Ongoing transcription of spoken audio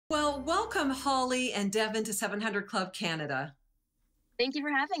Well, welcome Hollie and Devon to 700 Club Canada. Thank you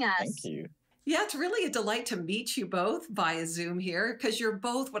for having us. Thank you. Yeah, it's really a delight to meet you both via Zoom here because you're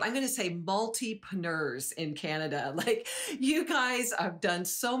both what I'm going to say multipreneurs in Canada. Like you guys have done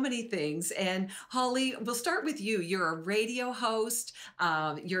so many things. And Hollie, we'll start with you. You're a radio host.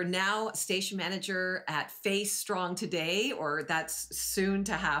 You're now station manager at Face Strong Today, or that's soon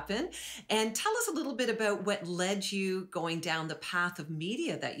to happen. And tell us a little bit about what led you going down the path of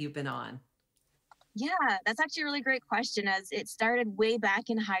media that you've been on. Yeah, that's actually a really great question, as it started way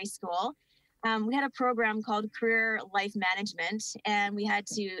back in high school. We had a program called Career Life Management, and we had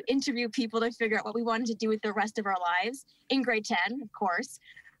to interview people to figure out what we wanted to do with the rest of our lives in grade 10, of course.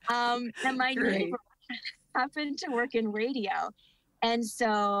 And my neighbor happened to work in radio. And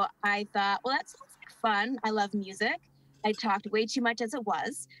so I thought, well, that sounds like fun. I love music. I talked way too much as it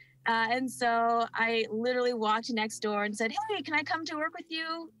was. And so I literally walked next door and said, hey, can I come to work with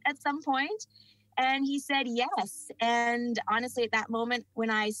you at some point? And he said yes. And honestly, at that moment, when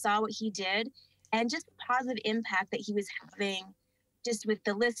I saw what he did and just the positive impact that he was having just with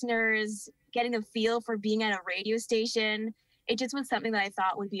the listeners, getting a feel for being at a radio station, it just was something that I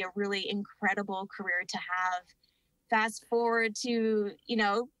thought would be a really incredible career to have. Fast forward to,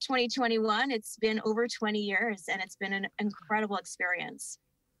 2021, it's been over 20 years and it's been an incredible experience.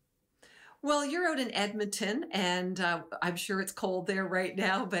 Well, you're out in Edmonton, and I'm sure it's cold there right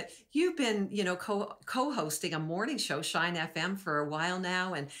now, but you've been, co-hosting a morning show, Shine FM, for a while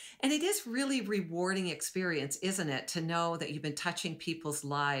now, and it is really rewarding experience, isn't it, to know that you've been touching people's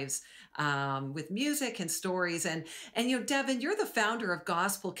lives with music and stories. And Devon, you're the founder of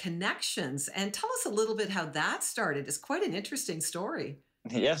Gospel Connections, and tell us a little bit how that started. It's quite an interesting story.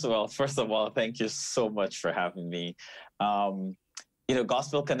 Yes, well, first of all, thank you so much for having me.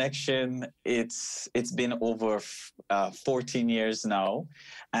 Gospel Connection, it's been over 14 years now,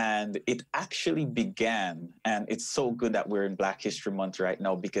 and it actually began, and it's so good that we're in Black History Month right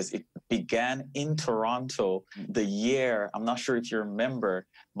now because it began in Toronto the year, I'm not sure if you remember,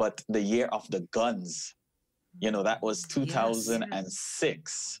 but the year of the guns. That was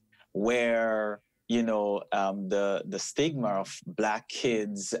 2006, where the stigma of Black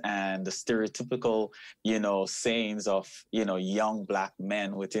kids and the stereotypical, sayings of, young Black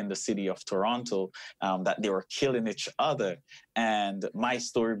men within the city of Toronto, that they were killing each other. And my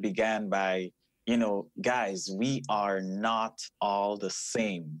story began by, guys, we are not all the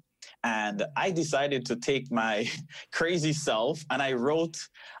same. And I decided to take my crazy self and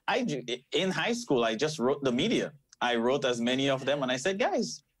in high school, I just wrote the media. I wrote as many of them and I said,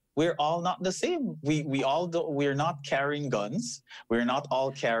 guys, we're all not the same. We're not carrying guns. We're not all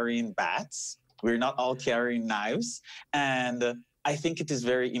carrying bats. We're not all carrying knives. And I think it is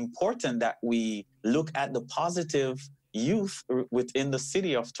very important that we look at the positive youth within the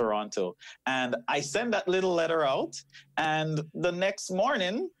city of Toronto. And I sent that little letter out. And the next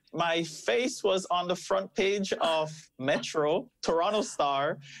morning, my face was on the front page of Metro, Toronto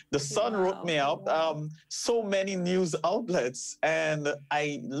Star. The Sun wrote me up. So many news outlets, and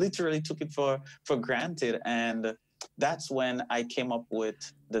I literally took it for granted. And that's when I came up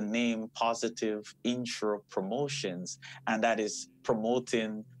with the name Positive Intro Promotions, and that is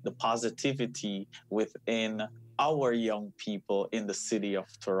promoting the positivity within our young people in the city of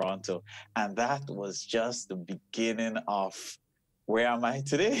Toronto. And that was just the beginning of where am I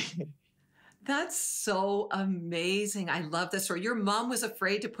today? That's so amazing. I love this story. Your mom was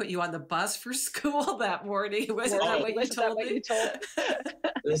afraid to put you on the bus for school that morning. Wasn't that what you told me?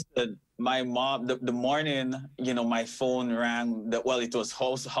 Listen, my mom, the morning, my phone rang. It was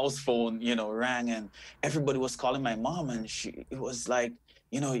house phone, rang, and everybody was calling my mom. And it was like,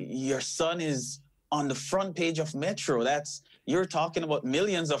 your son is on the front page of Metro. You're talking about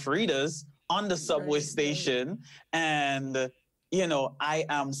millions of readers on the subway station. And I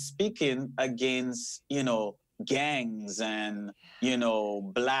am speaking against, gangs and,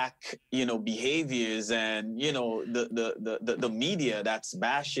 Black, behaviors and, the media that's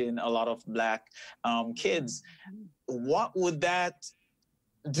bashing a lot of Black kids. What would that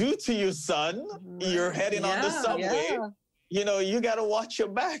do to you, son? Right. You're heading on the subway. Yeah. You got to watch your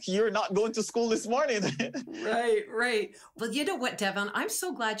back. You're not going to school this morning. Right. Well, you know what, Devon? I'm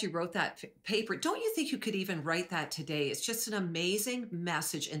so glad you wrote that paper. Don't you think you could even write that today? It's just an amazing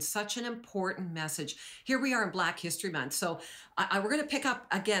message and such an important message. Here we are in Black History Month. So we're going to pick up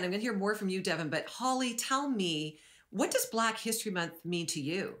again. I'm going to hear more from you, Devon. But Hollie, tell me, what does Black History Month mean to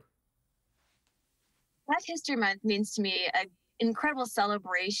you? Black History Month means to me an incredible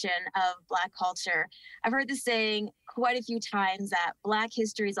celebration of Black culture. I've heard the saying quite a few times that Black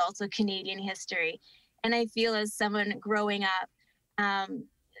history is also Canadian history. And I feel as someone growing up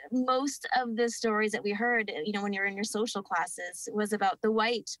most of the stories that we heard, when you're in your social classes, was about the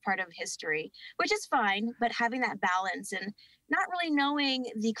white part of history, which is fine, but having that balance and not really knowing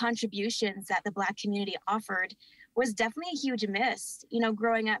the contributions that the Black community offered was definitely a huge miss,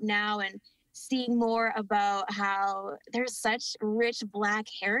 growing up now and seeing more about how there's such rich Black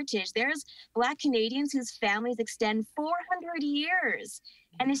heritage. There's Black Canadians whose families extend 400 years.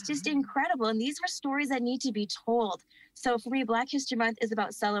 And it's just incredible. And these are stories that need to be told. So for me, Black History Month is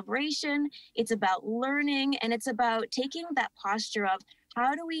about celebration, it's about learning, and it's about taking that posture of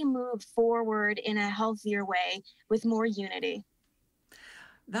how do we move forward in a healthier way with more unity.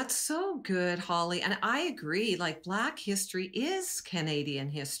 That's so good, Holly. And I agree, like Black history is Canadian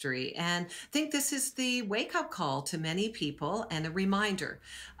history. And I think this is the wake up call to many people and a reminder.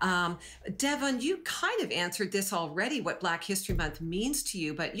 Um, Devon, you kind of answered this already, what Black History Month means to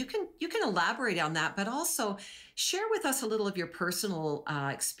you, but you can elaborate on that, but also share with us a little of your personal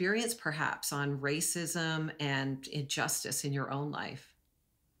experience, perhaps, on racism and injustice in your own life.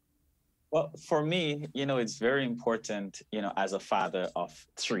 Well, for me, it's very important, as a father of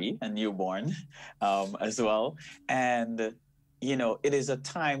three, a newborn, as well. And, it is a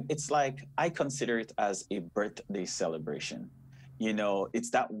time, it's like I consider it as a birthday celebration. It's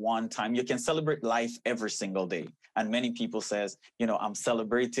that one time you can celebrate life every single day. And many people says, I'm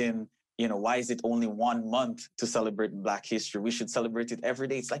celebrating, why is it only 1 month to celebrate Black history? We should celebrate it every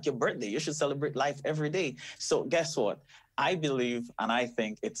day. It's like your birthday. You should celebrate life every day. So guess what? I believe and I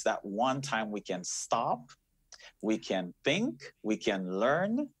think it's that one time we can stop, we can think, we can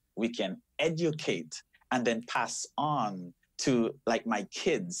learn, we can educate, and then pass on to like my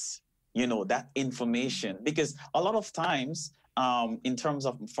kids, that information. Because a lot of times, in terms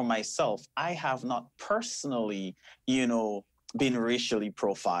of for myself, I have not personally, been racially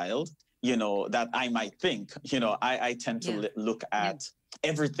profiled, that I might think, I tend to look at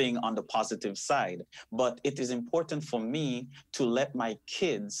everything on the positive side. But it is important for me to let my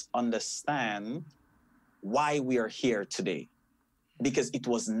kids understand why we are here today. Because it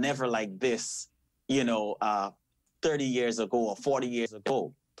was never like this, 30 years ago or 40 years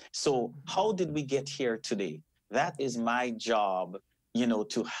ago. So how did we get here today? That is my job,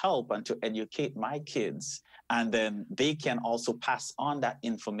 to help and to educate my kids. And then they can also pass on that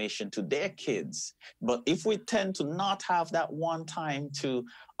information to their kids. But if we tend to not have that one time to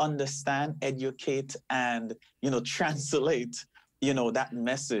understand, educate, and, translate, that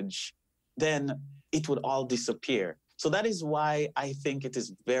message, then it would all disappear. So that is why I think it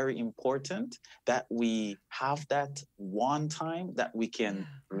is very important that we have that one time that we can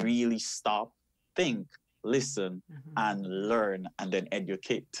really stop, think, listen, and learn, and then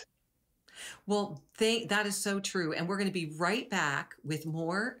educate. Well, that is so true. And we're going to be right back with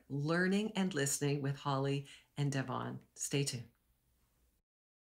more learning and listening with Holly and Devon. Stay tuned.